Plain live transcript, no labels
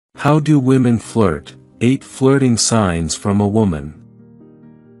How do women flirt? 8 flirting signs from a woman.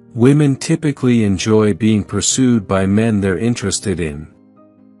 Women typically enjoy being pursued by men they're interested in.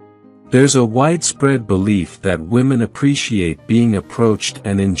 There's a widespread belief that women appreciate being approached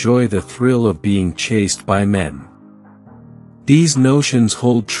and enjoy the thrill of being chased by men. These notions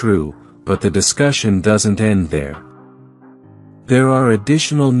hold true, but the discussion doesn't end there. There are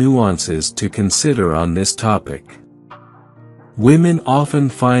additional nuances to consider on this topic. Women often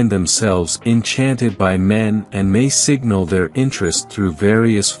find themselves enchanted by men and may signal their interest through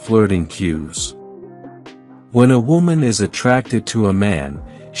various flirting cues. When a woman is attracted to a man,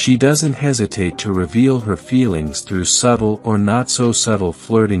 she doesn't hesitate to reveal her feelings through subtle or not-so-subtle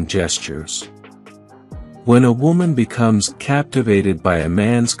flirting gestures. When a woman becomes captivated by a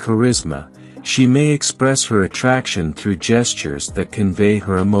man's charisma, she may express her attraction through gestures that convey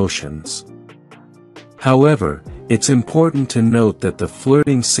her emotions. However, it's important to note that the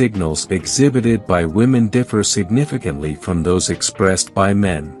flirting signals exhibited by women differ significantly from those expressed by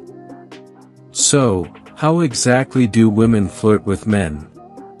men. So, how exactly do women flirt with men?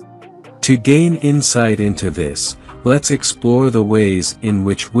 To gain insight into this, let's explore the ways in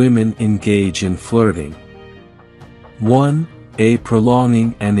which women engage in flirting. 1.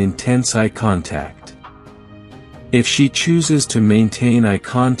 Prolonging and intense eye contact. If she chooses to maintain eye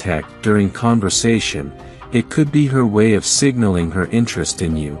contact during conversation, it could be her way of signaling her interest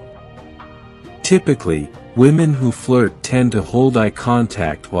in you. Typically, women who flirt tend to hold eye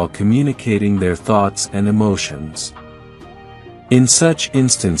contact while communicating their thoughts and emotions. In such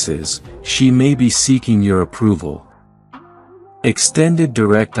instances, she may be seeking your approval. Extended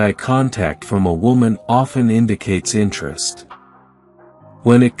direct eye contact from a woman often indicates interest.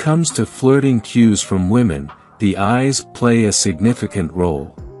 When it comes to flirting cues from women, the eyes play a significant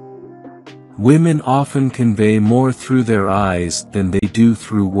role. Women often convey more through their eyes than they do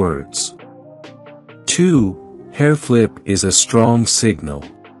through words. 2. Hair flip is a strong signal.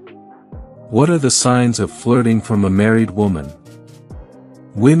 What are the signs of flirting from a married woman?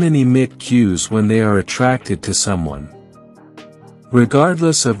 Women emit cues when they are attracted to someone.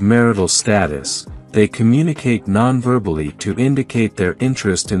 Regardless of marital status, they communicate non-verbally to indicate their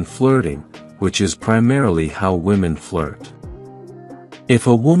interest in flirting, which is primarily how women flirt. If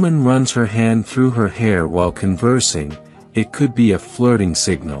a woman runs her hand through her hair while conversing, it could be a flirting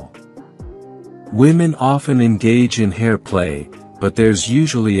signal. Women often engage in hair play, but there's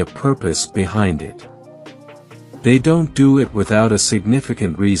usually a purpose behind it. They don't do it without a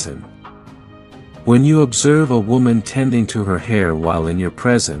significant reason. When you observe a woman tending to her hair while in your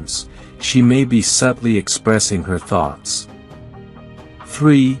presence, she may be subtly expressing her thoughts.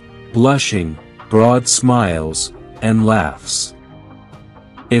 3. Blushing, broad smiles, and laughs.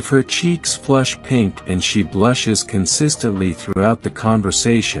 If her cheeks flush pink and she blushes consistently throughout the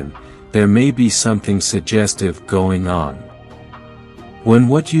conversation, there may be something suggestive going on. When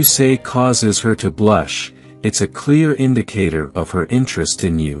what you say causes her to blush, it's a clear indicator of her interest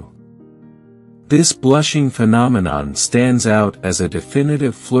in you. This blushing phenomenon stands out as a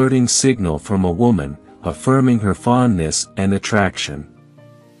definitive flirting signal from a woman, affirming her fondness and attraction.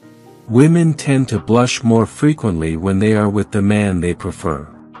 Women tend to blush more frequently when they are with the man they prefer.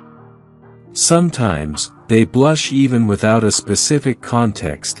 Sometimes, they blush even without a specific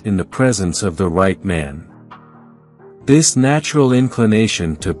context in the presence of the right man. This natural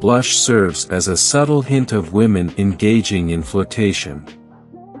inclination to blush serves as a subtle hint of women engaging in flirtation.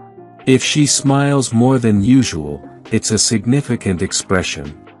 If she smiles more than usual, it's a significant expression.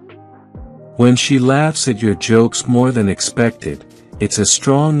 When she laughs at your jokes more than expected, it's a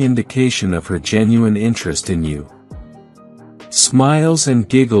strong indication of her genuine interest in you. Smiles and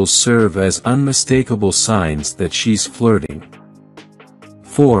giggles serve as unmistakable signs that she's flirting.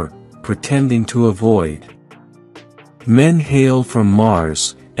 4. Pretending to avoid. Men hail from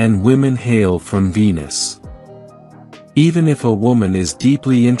Mars, and women hail from Venus. Even if a woman is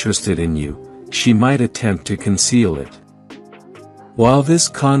deeply interested in you, she might attempt to conceal it. While this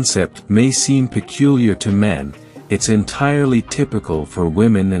concept may seem peculiar to men, it's entirely typical for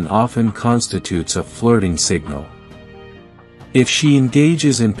women and often constitutes a flirting signal. If she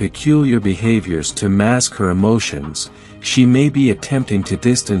engages in peculiar behaviors to mask her emotions, she may be attempting to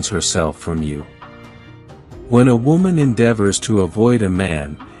distance herself from you. When a woman endeavors to avoid a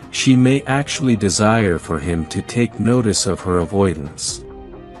man, she may actually desire for him to take notice of her avoidance.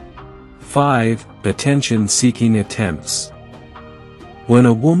 5. Attention-seeking attempts. When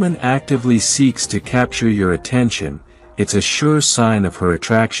a woman actively seeks to capture your attention, it's a sure sign of her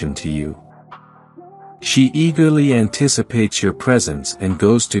attraction to you. She eagerly anticipates your presence and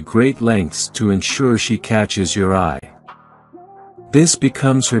goes to great lengths to ensure she catches your eye. This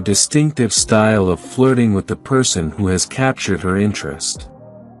becomes her distinctive style of flirting with the person who has captured her interest.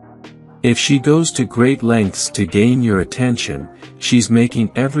 If she goes to great lengths to gain your attention, she's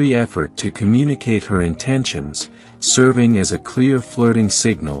making every effort to communicate her intentions, serving as a clear flirting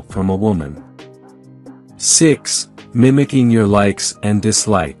signal from a woman. 6. Mimicking your likes and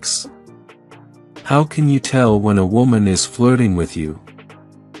dislikes. How can you tell when a woman is flirting with you?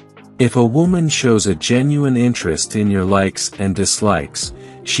 If a woman shows a genuine interest in your likes and dislikes,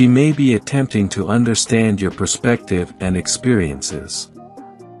 she may be attempting to understand your perspective and experiences.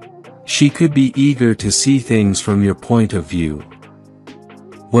 She could be eager to see things from your point of view.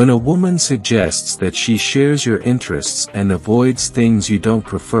 When a woman suggests that she shares your interests and avoids things you don't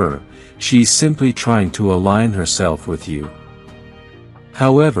prefer, she's simply trying to align herself with you.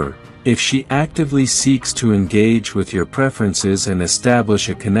 However, if she actively seeks to engage with your preferences and establish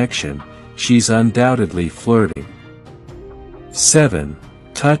a connection, she's undoubtedly flirting. 7.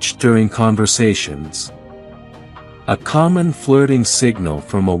 Touch during conversations. A common flirting signal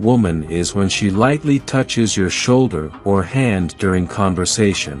from a woman is when she lightly touches your shoulder or hand during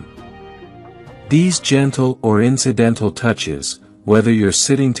conversation. These gentle or incidental touches, whether you're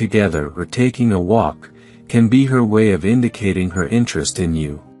sitting together or taking a walk, can be her way of indicating her interest in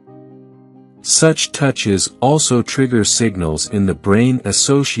you. Such touches also trigger signals in the brain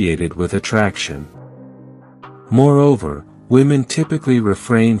associated with attraction. Moreover, women typically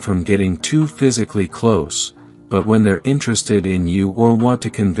refrain from getting too physically close, but when they're interested in you or want to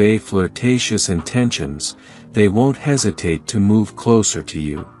convey flirtatious intentions, they won't hesitate to move closer to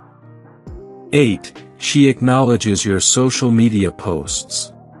you. 8. She acknowledges your social media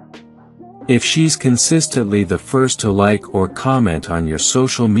posts. If she's consistently the first to like or comment on your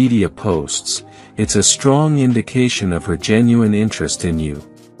social media posts, it's a strong indication of her genuine interest in you.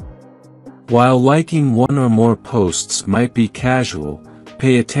 While liking one or more posts might be casual,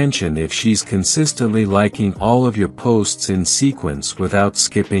 pay attention if she's consistently liking all of your posts in sequence without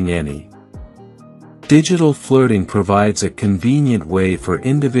skipping any. Digital flirting provides a convenient way for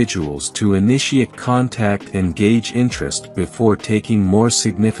individuals to initiate contact and gauge interest before taking more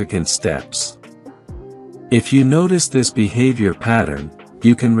significant steps. If you notice this behavior pattern,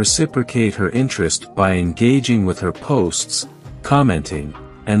 you can reciprocate her interest by engaging with her posts, commenting,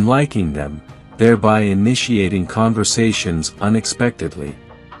 and liking them, thereby initiating conversations unexpectedly.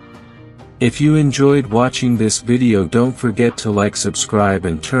 If you enjoyed watching this video, don't forget to like, subscribe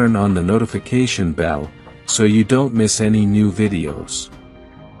and turn on the notification bell, so you don't miss any new videos.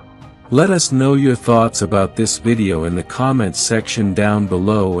 Let us know your thoughts about this video in the comments section down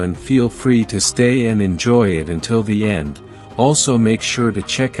below, and feel free to stay and enjoy it until the end. Also make sure to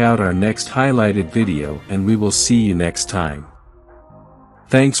check out our next highlighted video, and we will see you next time.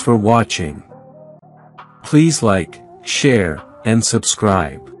 Thanks for watching. Please like, share, and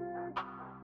subscribe.